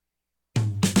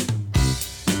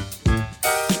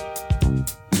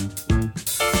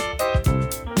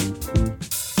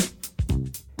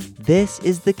This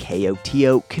is the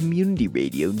KOTO Community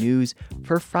Radio News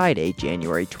for Friday,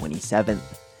 January 27th.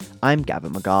 I'm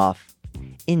Gavin McGough.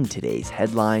 In today's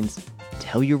headlines,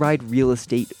 Telluride Real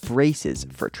Estate braces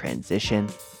for transition,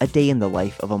 a day in the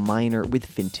life of a miner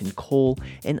with Finton Coal,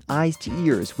 and Eyes to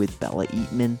Ears with Bella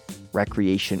Eatman,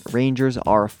 recreation rangers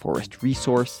are a forest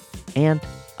resource, and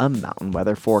a mountain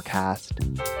weather forecast.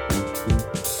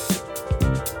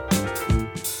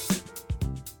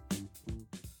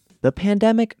 The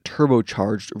pandemic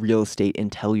turbocharged real estate in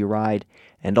Telluride,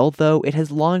 and although it has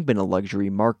long been a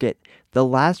luxury market, the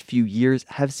last few years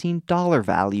have seen dollar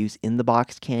values in the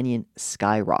Box Canyon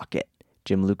skyrocket.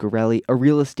 Jim Lucarelli, a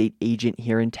real estate agent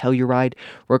here in Telluride,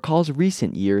 recalls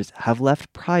recent years have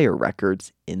left prior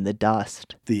records in the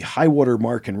dust. The high water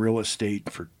mark in real estate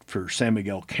for San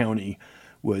Miguel County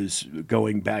was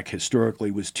going back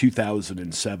historically was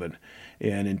 2007.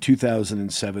 And in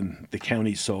 2007, the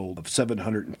county sold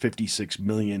 $756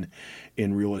 million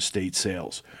in real estate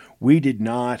sales. We did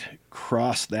not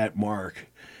cross that mark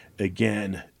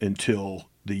again until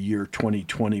the year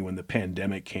 2020 when the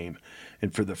pandemic came.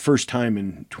 And for the first time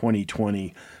in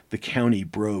 2020, the county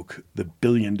broke the $1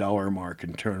 billion mark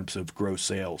in terms of gross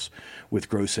sales, with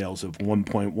gross sales of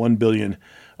 $1.1 billion,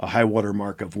 a high water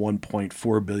mark of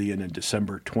 $1.4 billion in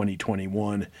December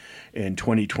 2021, and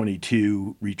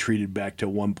 2022 retreated back to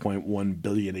 $1.1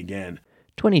 billion again.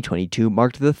 2022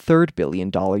 marked the third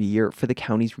billion-dollar year for the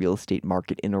county's real estate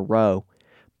market in a row.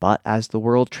 But as the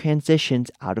world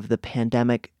transitions out of the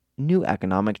pandemic, new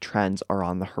economic trends are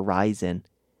on the horizon.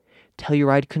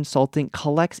 Telluride Consulting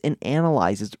collects and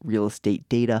analyzes real estate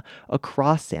data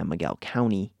across San Miguel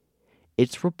County.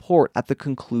 Its report at the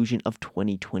conclusion of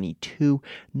 2022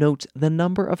 notes the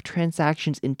number of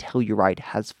transactions in Telluride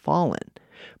has fallen,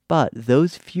 but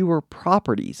those fewer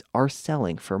properties are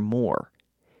selling for more.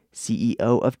 CEO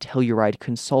of Telluride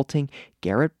Consulting,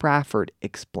 Garrett Bradford,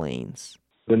 explains.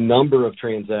 The number of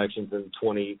transactions in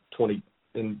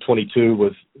 2022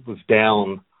 was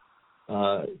down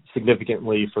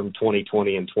significantly from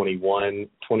 2020 and 21.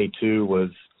 22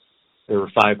 there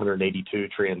were 582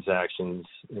 transactions.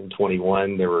 In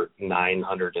 21 there were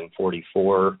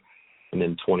 944, and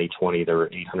in 2020 there were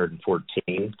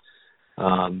 814.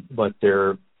 But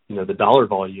the dollar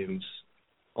volumes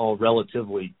all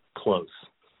relatively close,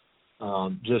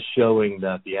 just showing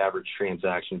that the average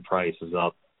transaction price is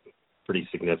up pretty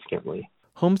significantly.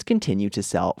 Homes continue to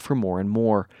sell for more and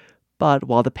more. But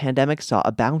while the pandemic saw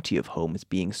a bounty of homes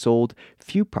being sold,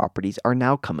 few properties are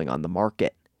now coming on the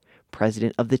market.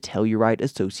 President of the Telluride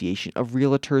Association of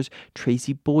Realtors,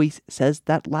 Tracy Boyce, says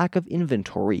that lack of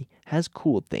inventory has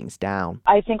cooled things down.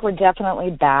 I think we're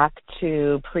definitely back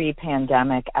to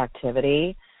pre-pandemic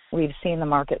activity. We've seen the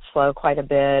market slow quite a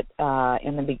bit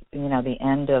in the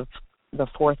end of the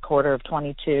fourth quarter of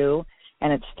 22,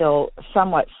 and it's still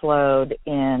somewhat slowed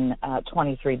in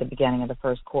 23, the beginning of the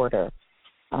first quarter.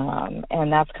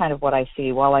 And that's kind of what I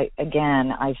see. While I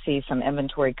see some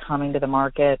inventory coming to the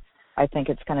market, I think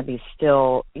it's going to be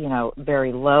still,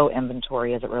 very low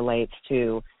inventory as it relates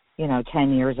to,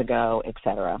 10 years ago, et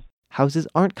cetera. Houses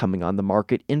aren't coming on the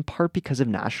market in part because of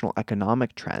national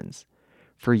economic trends.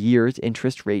 For years,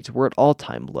 interest rates were at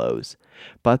all-time lows.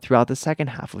 But throughout the second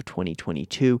half of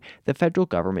 2022, the federal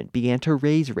government began to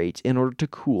raise rates in order to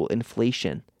cool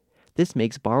inflation. This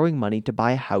makes borrowing money to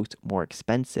buy a house more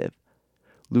expensive.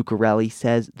 Lucarelli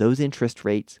says those interest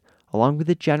rates, along with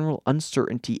the general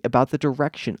uncertainty about the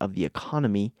direction of the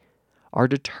economy, are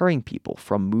deterring people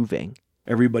from moving.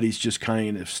 Everybody's just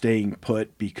kind of staying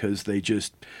put because they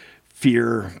just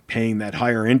fear paying that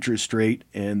higher interest rate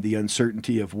and the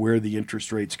uncertainty of where the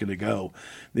interest rate's going to go.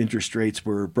 The interest rates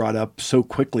were brought up so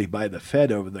quickly by the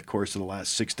Fed over the course of the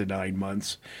last 6 to 9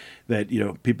 months that,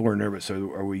 people are nervous.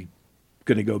 Are we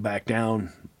going to go back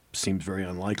down? Seems very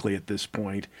unlikely at this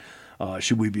point.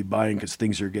 Should we be buying because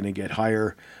things are going to get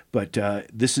higher? But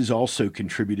this has also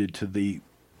contributed to the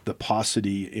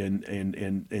paucity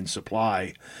in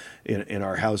supply in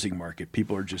our housing market.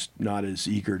 People are just not as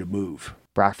eager to move.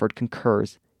 Bradford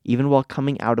concurs. Even while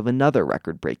coming out of another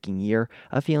record-breaking year,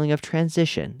 a feeling of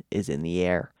transition is in the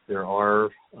air. There are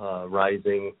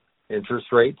rising interest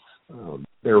rates.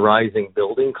 There are rising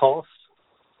building costs,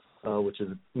 which is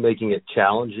making it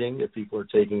challenging if people are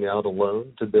taking out a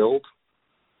loan to build.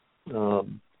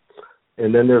 And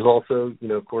then there's also,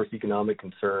 of course, economic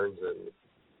concerns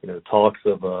and, talks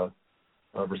of a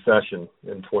recession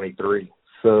in 23.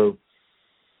 So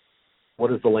what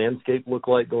does the landscape look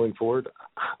like going forward?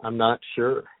 I'm not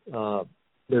sure.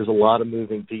 There's a lot of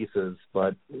moving pieces,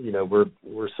 but,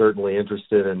 we're certainly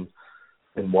interested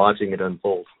in watching it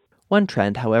unfold. One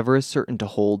trend, however, is certain to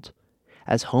hold.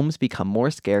 As homes become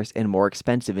more scarce and more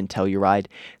expensive in Telluride,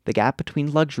 the gap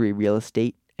between luxury real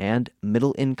estate and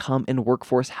middle income and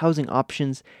workforce housing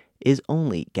options is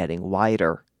only getting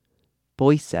wider.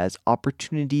 Boyce says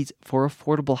opportunities for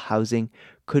affordable housing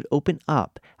could open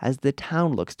up as the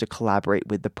town looks to collaborate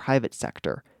with the private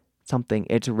sector, something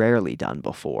it's rarely done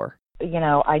before.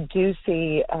 I do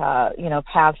see,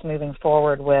 paths moving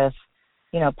forward with,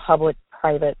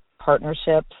 public-private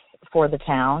partnerships for the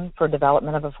town for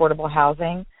development of affordable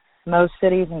housing. Most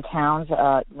cities and towns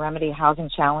remedy housing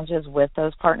challenges with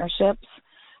those partnerships,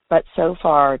 but so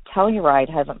far, Telluride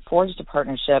hasn't forged a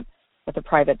partnership with a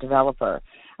private developer.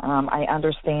 I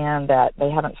understand that they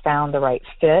haven't found the right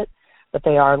fit, but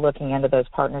they are looking into those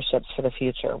partnerships for the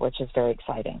future, which is very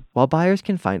exciting. While buyers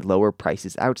can find lower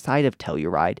prices outside of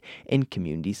Telluride in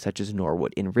communities such as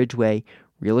Norwood and Ridgeway,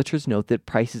 realtors note that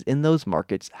prices in those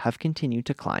markets have continued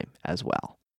to climb as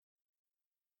well.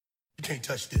 You can't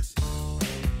touch this.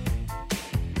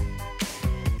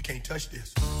 You can't touch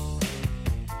this.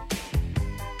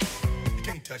 You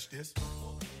can't touch this.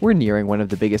 We're nearing one of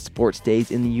the biggest sports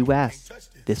days in the U.S.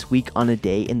 This week, on a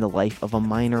day in the life of a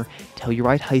minor,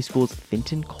 Telluride High School's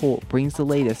Fintan Cole brings the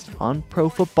latest on pro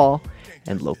football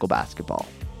and local basketball.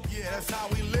 Yeah, that's how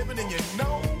we living, and you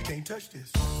can't touch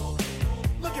this.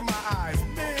 Look at my eyes,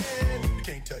 man. You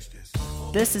can't touch this.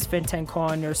 This is Fintan Cole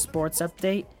on your sports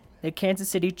update. The Kansas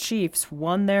City Chiefs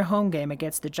won their home game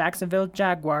against the Jacksonville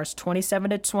Jaguars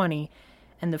 27-20,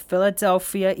 and the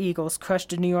Philadelphia Eagles crushed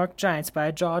the New York Giants by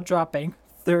a jaw-dropping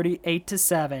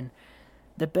 38-7.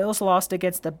 The Bills lost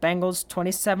against the Bengals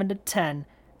 27-10,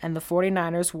 and the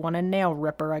 49ers won a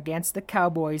nail-ripper against the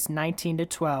Cowboys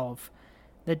 19-12.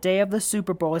 The day of the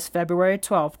Super Bowl is February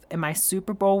 12th, and my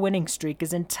Super Bowl winning streak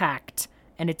is intact,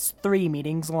 and it's 3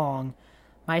 meetings long.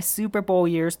 My Super Bowl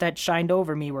years that shined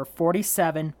over me were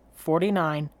 47,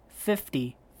 49,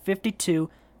 50, 52,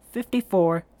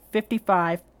 54,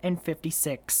 55, and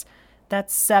 56.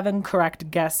 That's 7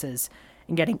 correct guesses,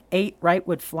 and getting 8 right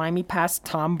would fly me past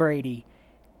Tom Brady.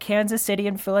 Kansas City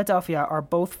and Philadelphia are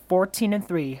both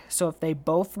 14-3, so if they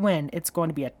both win, it's going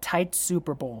to be a tight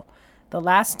Super Bowl. The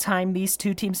last time these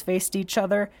two teams faced each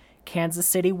other, Kansas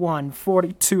City won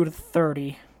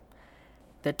 42-30.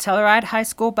 The Telluride High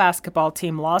School basketball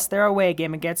team lost their away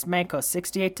game against Manco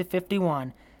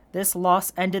 68-51. This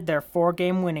loss ended their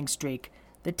 4-game winning streak.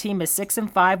 The team is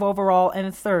 6-5 overall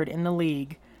and 3rd in the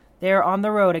league. They are on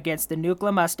the road against the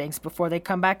Nuclear Mustangs before they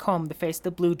come back home to face the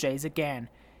Blue Jays again.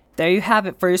 There you have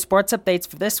it for your sports updates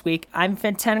for this week. I'm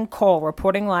Fintan Cole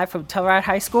reporting live from Telluride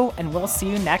High School, and we'll see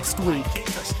you next week. Can't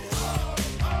touch this.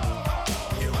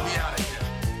 Yeah, we out of here.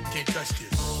 Can't touch this.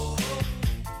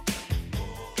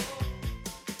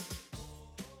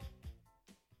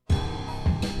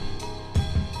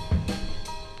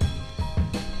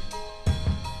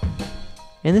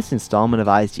 In this installment of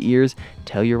Eyes to Ears,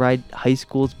 Telluride High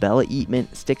School's Bella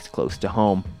Eatman sticks close to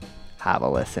home. Have a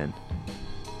listen.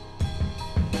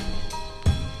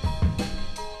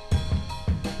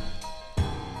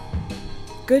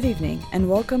 Good evening, and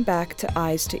welcome back to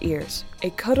Eyes to Ears, a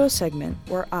Kodo segment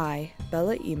where I,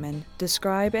 Bella Eatman,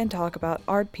 describe and talk about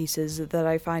art pieces that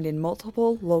I find in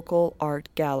multiple local art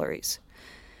galleries.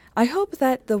 I hope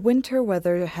that the winter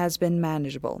weather has been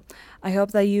manageable. I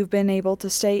hope that you've been able to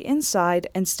stay inside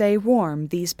and stay warm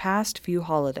these past few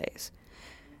holidays.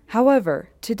 However,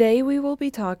 today we will be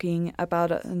talking about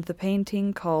the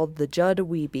painting called The Judd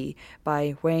Weeby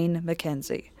by Wayne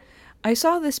Mackenzie. I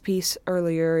saw this piece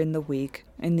earlier in the week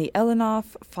in the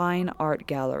Elinoff Fine Art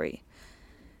Gallery.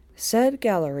 Said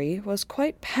gallery was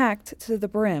quite packed to the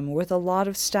brim with a lot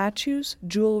of statues,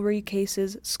 jewelry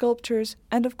cases, sculptures,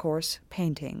 and of course,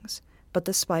 paintings. But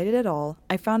despite it all,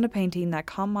 I found a painting that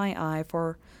caught my eye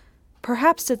for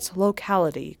perhaps its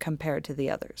locality compared to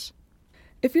the others.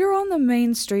 If you're on the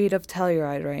main street of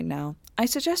Telluride right now, I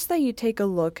suggest that you take a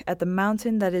look at the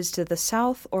mountain that is to the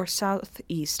south or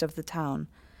southeast of the town.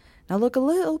 Now look a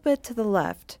little bit to the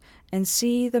left and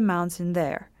see the mountain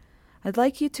there. I'd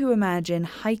like you to imagine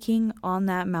hiking on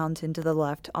that mountain to the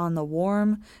left on the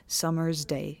warm summer's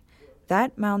day.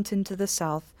 That mountain to the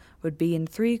south would be in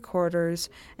 3/4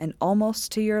 and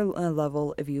almost to your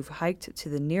level if you've hiked to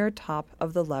the near top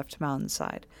of the left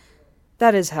mountainside.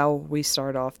 That is how we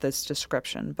start off this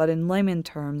description, but in layman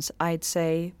terms, I'd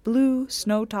say blue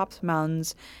snow-topped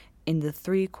mountains in the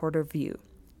 3/4 view.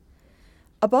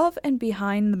 Above and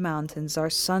behind the mountains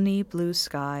are sunny blue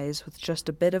skies with just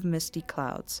a bit of misty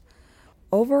clouds.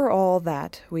 Over all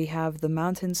that, we have the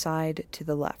mountainside to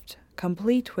the left,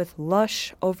 complete with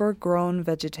lush, overgrown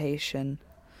vegetation.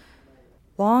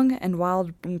 long and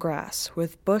wild grass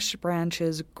with bush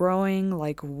branches growing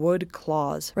like wood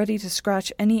claws, ready to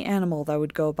scratch any animal that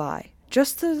would go by.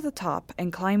 Just to the top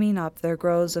and climbing up there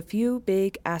grows a few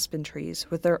big aspen trees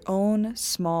with their own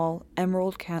small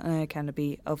emerald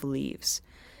canopy of leaves.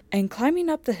 And climbing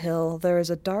up the hill there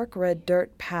is a dark red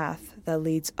dirt path that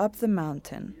leads up the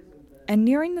mountain. And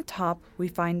nearing the top we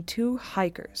find two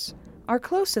hikers. Our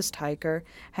closest hiker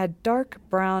had dark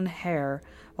brown hair,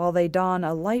 while they don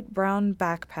a light brown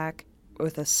backpack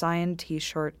with a cyan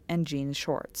t-shirt and jean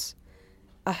shorts.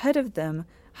 Ahead of them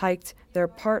hiked their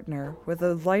partner with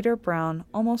a lighter brown,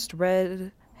 almost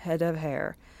red head of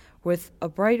hair, with a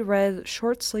bright red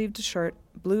short-sleeved shirt,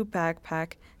 blue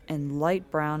backpack, and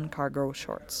light brown cargo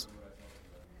shorts.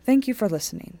 Thank you for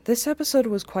listening. This episode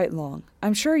was quite long.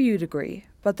 I'm sure you'd agree,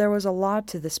 but there was a lot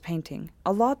to this painting,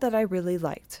 a lot that I really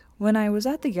liked. When I was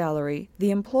at the gallery,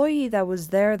 the employee that was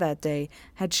there that day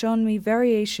had shown me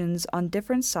variations on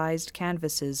different sized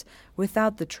canvases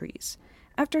without the trees.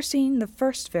 After seeing the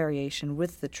first variation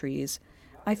with the trees,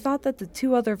 I thought that the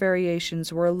two other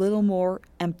variations were a little more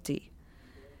empty.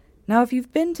 Now, if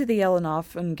you've been to the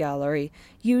Ellenhofen Gallery,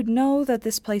 you'd know that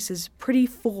this place is pretty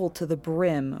full to the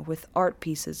brim with art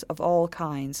pieces of all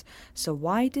kinds, so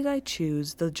why did I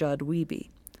choose the Judd Wiebe?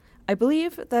 I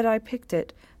believe that I picked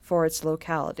it for its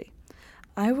locality.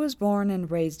 I was born and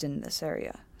raised in this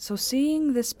area, so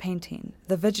seeing this painting,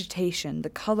 the vegetation, the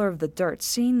color of the dirt,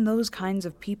 seeing those kinds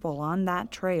of people on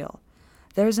that trail,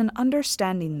 there's an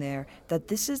understanding there that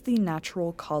this is the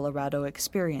natural Colorado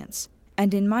experience.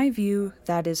 And in my view,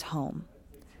 that is home.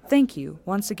 Thank you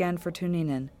once again for tuning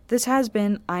in. This has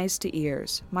been Eyes to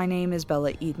Ears. My name is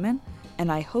Bella Eidman,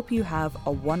 and I hope you have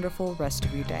a wonderful rest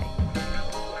of your day.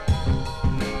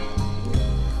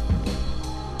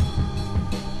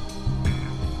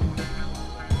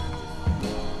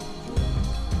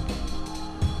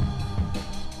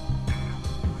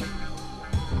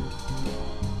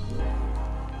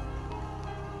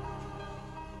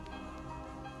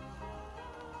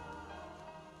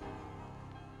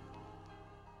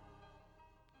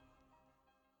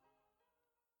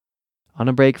 On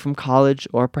a break from college,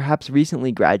 or perhaps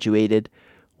recently graduated,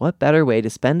 what better way to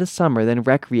spend a summer than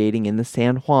recreating in the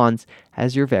San Juans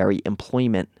as your very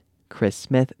employment? Chris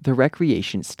Smith, the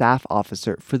Recreation Staff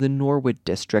Officer for the Norwood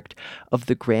District of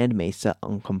the Grand Mesa,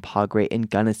 Uncompahgre, and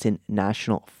Gunnison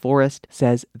National Forest,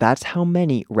 says that's how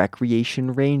many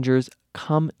recreation rangers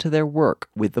come to their work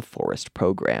with the forest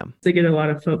program. They get a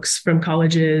lot of folks from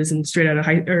colleges and straight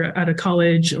out of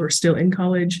college or still in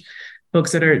college.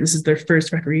 Folks that this is their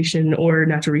first recreation or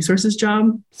natural resources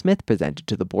job. Smith presented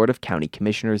to the Board of County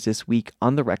Commissioners this week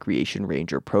on the Recreation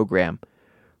Ranger program.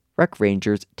 Rec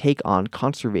Rangers take on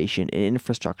conservation and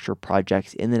infrastructure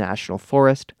projects in the National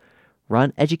Forest,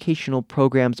 run educational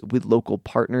programs with local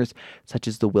partners such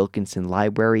as the Wilkinson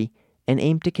Library, and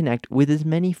aim to connect with as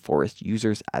many forest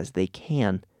users as they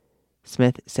can.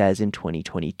 Smith says in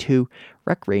 2022,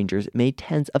 Rec Rangers made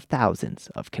tens of thousands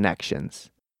of connections.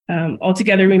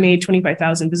 Altogether, we made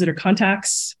 25,000 visitor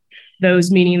contacts,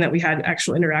 those meaning that we had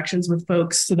actual interactions with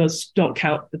folks. So those don't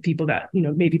count the people that,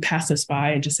 maybe passed us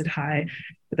by and just said hi,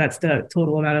 but that's the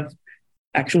total amount of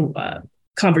actual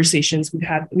conversations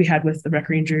we had with the Rec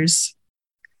Rangers.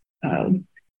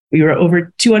 We were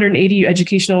over 280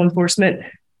 educational enforcement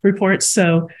reports.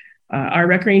 So our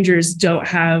Rec Rangers don't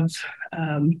have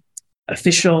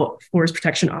official forest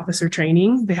protection officer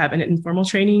training. They have an informal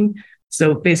training.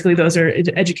 So basically, those are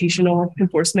educational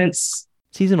enforcements.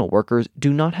 Seasonal workers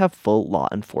do not have full law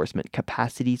enforcement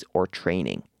capacities or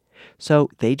training, so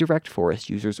they direct forest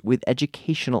users with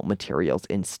educational materials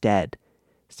instead.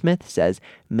 Smith says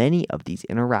many of these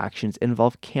interactions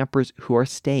involve campers who are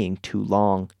staying too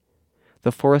long.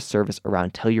 The Forest Service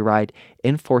around Telluride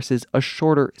enforces a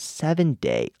shorter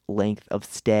 7-day length of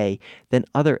stay than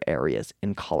other areas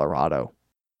in Colorado.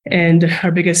 And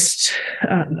our biggest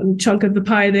chunk of the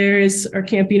pie there is our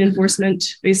camping enforcement.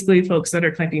 Basically, folks that are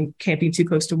camping too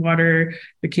close to water,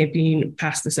 they're camping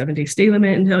past the 7-day stay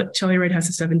limit, and Telluride has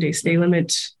a 7-day stay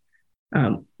limit.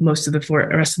 Most of the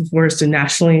rest of the forest, and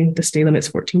nationally, the stay limit is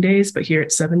 14 days, but here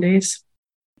it's 7 days.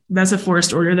 That's a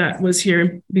forest order that was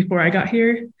here before I got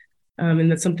here, and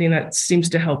that's something that seems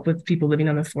to help with people living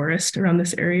on the forest around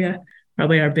this area.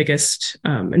 Probably our biggest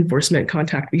enforcement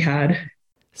contact we had.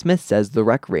 Smith says the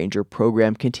Rec Ranger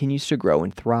program continues to grow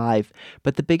and thrive,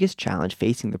 but the biggest challenge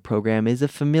facing the program is a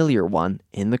familiar one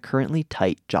in the currently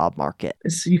tight job market.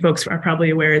 As you folks are probably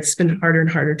aware, it's been harder and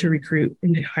harder to recruit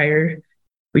and to hire.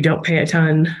 We don't pay a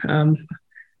ton.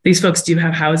 These folks do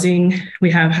have housing.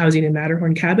 We have housing in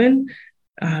Matterhorn Cabin,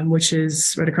 which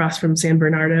is right across from San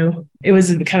Bernardo. It was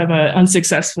kind of an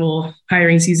unsuccessful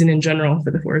hiring season in general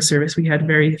for the Forest Service. We had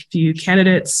very few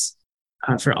candidates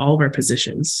for all of our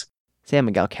positions. San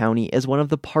Miguel County is one of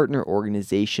the partner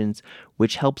organizations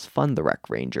which helps fund the Rec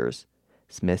Rangers.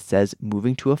 Smith says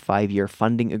moving to a 5-year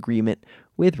funding agreement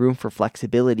with room for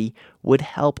flexibility would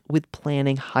help with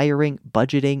planning, hiring,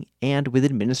 budgeting, and with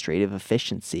administrative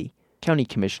efficiency. County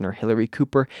Commissioner Hillary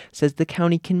Cooper says the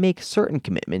county can make certain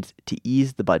commitments to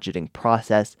ease the budgeting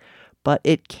process, but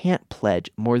it can't pledge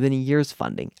more than a year's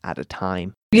funding at a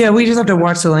time. Yeah, we just have to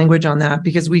watch the language on that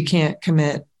because we can't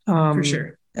commit For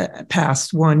sure.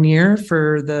 Past 1 year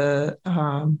for the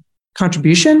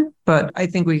contribution, but I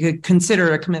think we could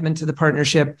consider a commitment to the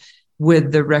partnership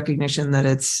with the recognition that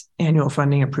it's annual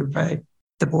funding approved by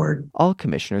the board. All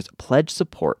commissioners pledge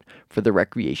support for the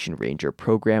Recreation Ranger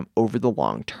program over the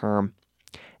long term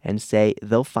and say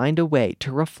they'll find a way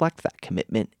to reflect that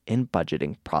commitment in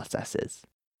budgeting processes.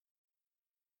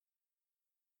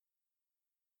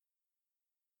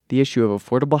 The issue of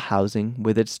affordable housing,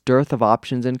 with its dearth of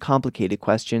options and complicated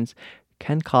questions,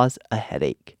 can cause a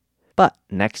headache. But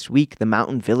next week, the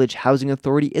Mountain Village Housing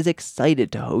Authority is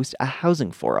excited to host a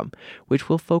housing forum, which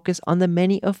will focus on the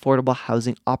many affordable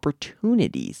housing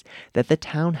opportunities that the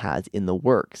town has in the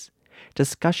works.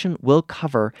 Discussion will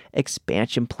cover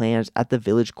expansion plans at the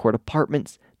Village Court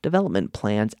Apartments, development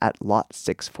plans at Lot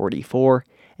 644,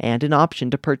 and an option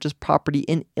to purchase property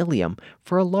in Ilium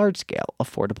for a large-scale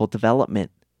affordable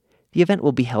development. The event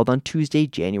will be held on Tuesday,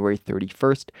 January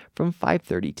 31st from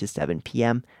 5:30 to 7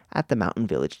 p.m. at the Mountain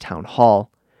Village Town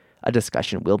Hall. A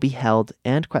discussion will be held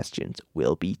and questions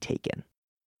will be taken.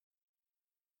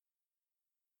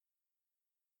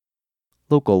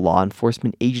 Local law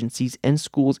enforcement agencies and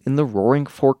schools in the Roaring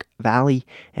Fork Valley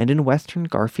and in western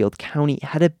Garfield County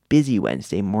had a busy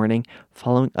Wednesday morning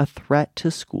following a threat to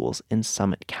schools in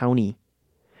Summit County.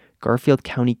 Garfield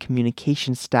County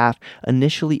communications staff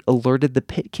initially alerted the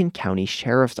Pitkin County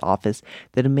Sheriff's Office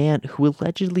that a man who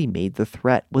allegedly made the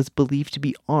threat was believed to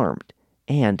be armed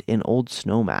and in Old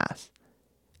Snowmass.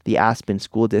 The Aspen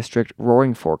School District,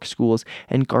 Roaring Fork Schools,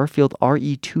 and Garfield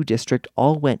RE2 District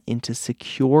all went into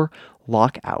secure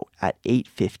lockout at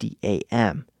 8:50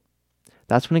 a.m.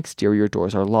 That's when exterior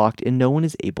doors are locked and no one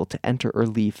is able to enter or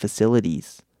leave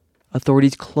facilities.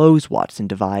 Authorities closed Watson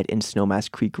Divide and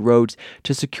Snowmass Creek roads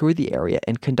to secure the area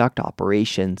and conduct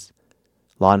operations.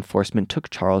 Law enforcement took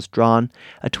Charles Drawn,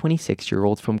 a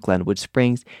 26-year-old from Glenwood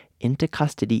Springs, into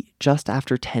custody just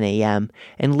after 10 a.m.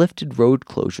 and lifted road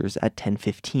closures at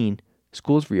 10:15.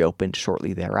 Schools reopened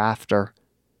shortly thereafter.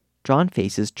 Drawn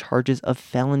faces charges of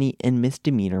felony and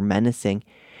misdemeanor menacing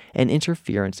and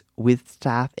interference with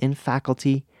staff and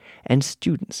faculty and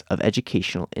students of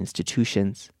educational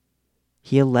institutions.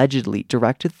 He allegedly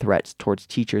directed threats towards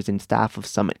teachers and staff of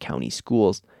Summit County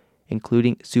schools,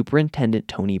 including Superintendent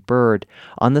Tony Bird,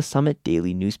 on the Summit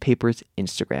Daily newspaper's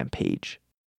Instagram page.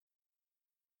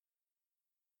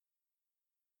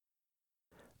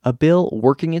 A bill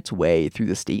working its way through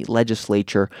the state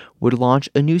legislature would launch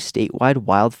a new statewide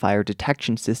wildfire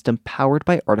detection system powered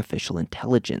by artificial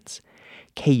intelligence.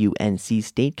 KUNC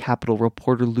State Capitol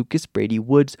reporter Lucas Brady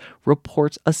Woods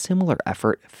reports a similar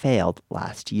effort failed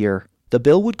last year. The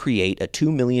bill would create a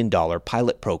 $2 million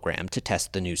pilot program to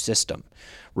test the new system.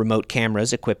 Remote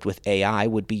cameras equipped with AI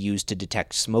would be used to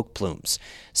detect smoke plumes.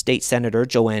 State Senator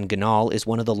Joanne Ganal is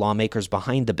one of the lawmakers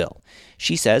behind the bill.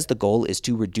 She says the goal is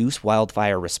to reduce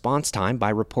wildfire response time by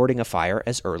reporting a fire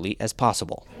as early as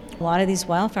possible. A lot of these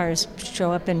wildfires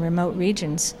show up in remote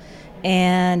regions,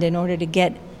 and in order to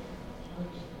get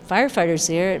firefighters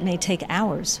there, it may take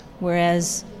hours,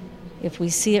 whereas if we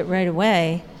see it right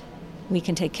away, we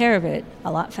can take care of it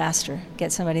a lot faster,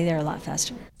 get somebody there a lot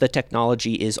faster. The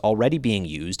technology is already being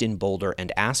used in Boulder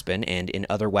and Aspen and in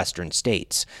other western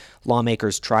states.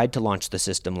 Lawmakers tried to launch the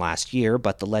system last year,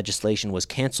 but the legislation was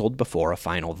canceled before a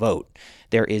final vote.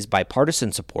 There is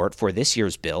bipartisan support for this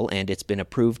year's bill, and it's been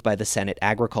approved by the Senate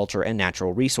Agriculture and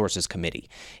Natural Resources Committee.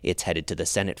 It's headed to the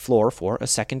Senate floor for a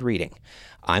second reading.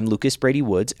 I'm Lucas Brady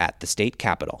Woods at the state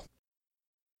capitol.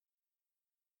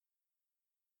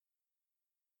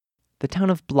 The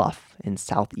town of Bluff in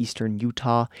southeastern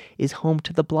Utah is home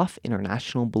to the Bluff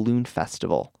International Balloon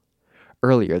Festival.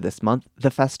 Earlier this month, the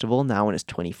festival, now in its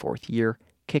 24th year,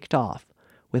 kicked off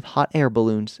with hot air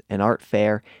balloons, an art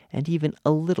fair, and even a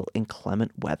little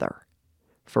inclement weather.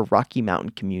 For Rocky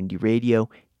Mountain Community Radio,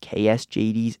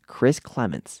 KSJD's Chris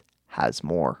Clements has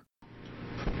more.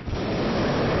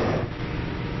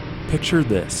 Picture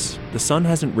this. The sun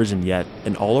hasn't risen yet,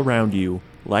 and all around you,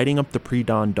 lighting up the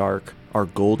pre-dawn dark, are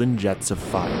golden jets of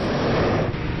fire.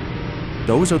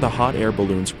 Those are the hot air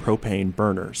balloon's propane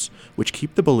burners, which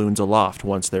keep the balloons aloft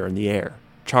once they're in the air.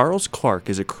 Charles Clark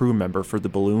is a crew member for the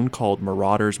balloon called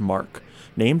Marauder's Mark,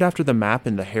 named after the map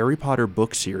in the Harry Potter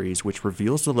book series which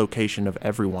reveals the location of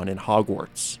everyone in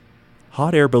Hogwarts.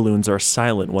 Hot air balloons are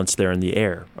silent once they're in the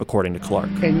air, according to Clark.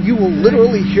 And you will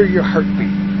literally hear your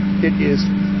heartbeat. It is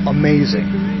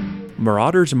amazing.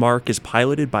 Marauder's Mark is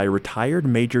piloted by retired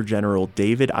Major General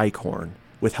David Eichhorn,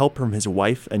 with help from his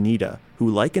wife Anita, who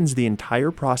likens the entire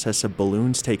process of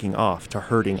balloons taking off to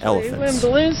herding elephants.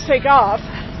 When balloons take off,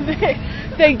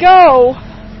 they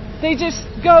just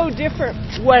go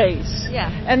different ways.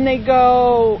 Yeah. And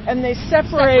they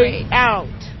separate out.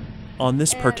 On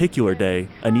this particular day,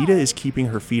 Anita is keeping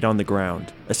her feet on the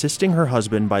ground, assisting her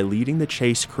husband by leading the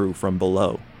chase crew from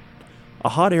below. A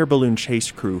hot air balloon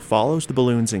chase crew follows the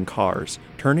balloons in cars,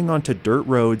 turning onto dirt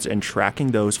roads and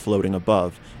tracking those floating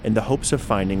above in the hopes of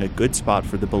finding a good spot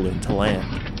for the balloon to land.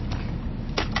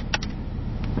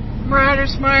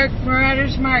 Marauder's Mark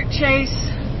Chase.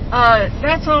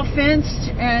 That's all fenced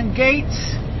and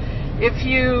gates. If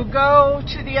you go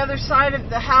to the other side of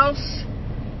the house,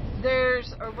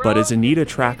 there's a road. But as Anita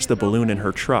tracks the balloon in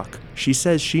her truck, she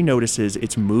says she notices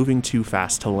it's moving too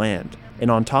fast to land. And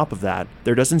on top of that,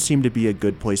 there doesn't seem to be a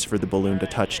good place for the balloon to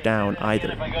touch down either.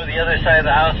 If I go to the other side of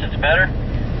the house, it's better?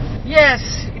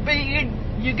 Yes, but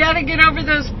you got to get over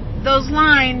those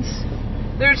lines.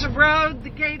 There's a road, the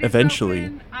gate is Eventually,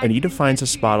 open. Anita finds a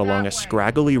spot along a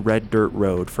scraggly red dirt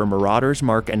road for Marauder's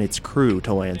Mark and its crew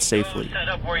to land safely. Set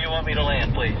up where you want me to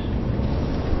land, please.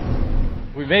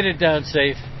 We made it down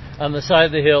safe on the side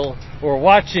of the hill. We're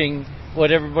watching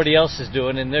what everybody else is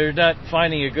doing, and they're not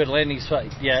finding a good landing spot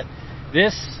yet.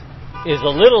 This is a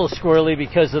little squirrely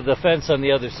because of the fence on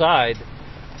the other side,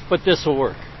 but this will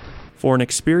work. For an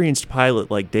experienced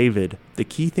pilot like David, the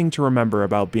key thing to remember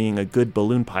about being a good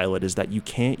balloon pilot is that you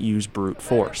can't use brute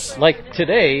force. Like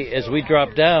today, as we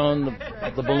dropped down,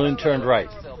 the balloon turned right.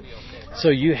 So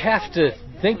you have to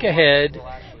think ahead,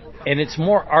 and it's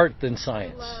more art than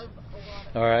science.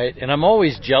 All right, and I'm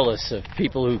always jealous of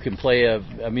people who can play a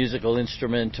musical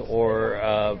instrument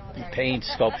or paint,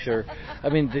 sculpture. I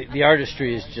mean, the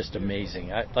artistry is just amazing.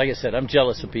 Like I said, I'm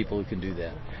jealous of people who can do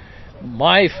that.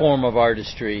 My form of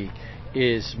artistry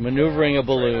is maneuvering a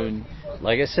balloon,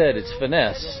 like I said, it's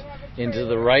finesse, into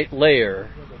the right layer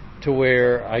to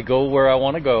where I go where I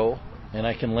want to go, and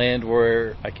I can land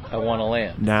where I want to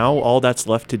land. Now all that's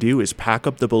left to do is pack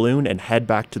up the balloon and head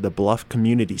back to the Bluff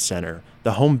Community Center,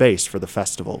 the home base for the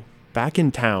festival. Back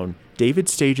in town, David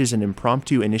stages an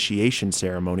impromptu initiation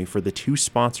ceremony for the two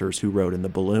sponsors who rode in the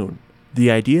balloon.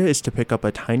 The idea is to pick up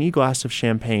a tiny glass of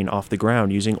champagne off the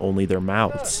ground using only their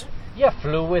mouths. You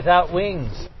flew without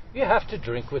wings. You have to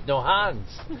drink with no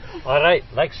hands. All right,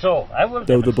 like so. I will.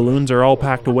 Though the balloons are all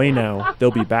packed away now,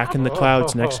 they'll be back in the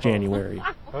clouds next January.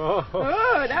 Oh,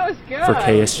 that was good. For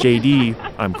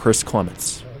KSJD, I'm Chris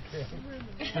Clements.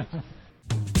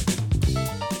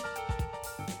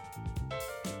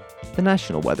 The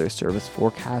National Weather Service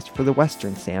forecast for the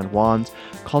western San Juans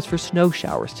calls for snow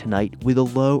showers tonight with a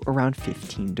low around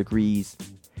 15 degrees.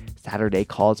 Saturday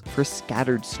calls for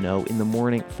scattered snow in the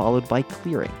morning followed by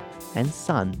clearing and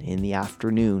sun in the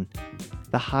afternoon.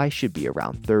 The high should be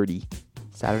around 30.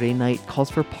 Saturday night calls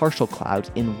for partial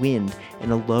clouds and wind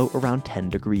and a low around 10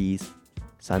 degrees.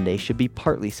 Sunday should be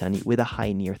partly sunny with a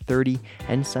high near 30,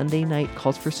 and Sunday night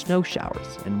calls for snow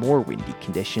showers and more windy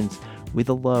conditions with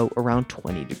a low around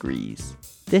 20 degrees.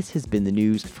 This has been the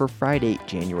news for Friday,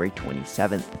 January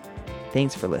 27th.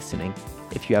 Thanks for listening.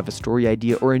 If you have a story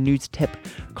idea or a news tip,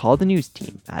 call the news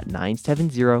team at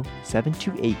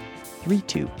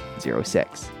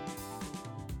 970-728-3206.